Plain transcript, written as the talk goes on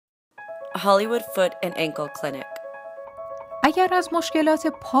Hollywood Foot and Ankle Clinic. اگر از مشکلات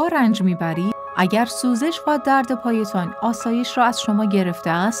پا رنج میبرید، اگر سوزش و درد پایتان آسایش را از شما گرفته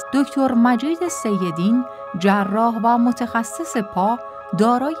است، دکتر مجید سیدین، جراح و متخصص پا،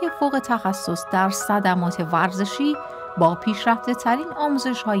 دارای فوق تخصص در صدمات ورزشی با پیشرفته ترین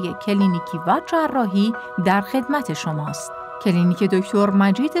آموزش‌های کلینیکی و جراحی در خدمت شماست. کلینیک دکتر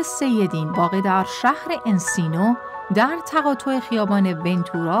مجید سیدین واقع در شهر انسینو در تقاطع خیابان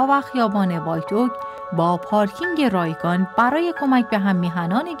ونتورا و خیابان وایت اوک با پارکینگ رایگان برای کمک به هم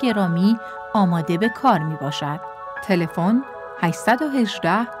میهنان گرامی آماده به کار می باشد. تلفن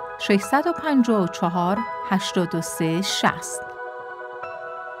 818 654 8360.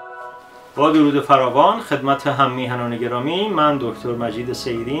 با درود فراوان خدمت هم میهنان گرامی، من دکتر مجید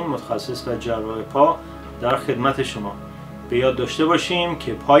سیدین، متخصص و جراح پا در خدمت شما. به یاد داشته باشیم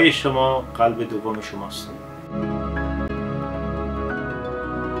که پای شما قلب دوم شماست.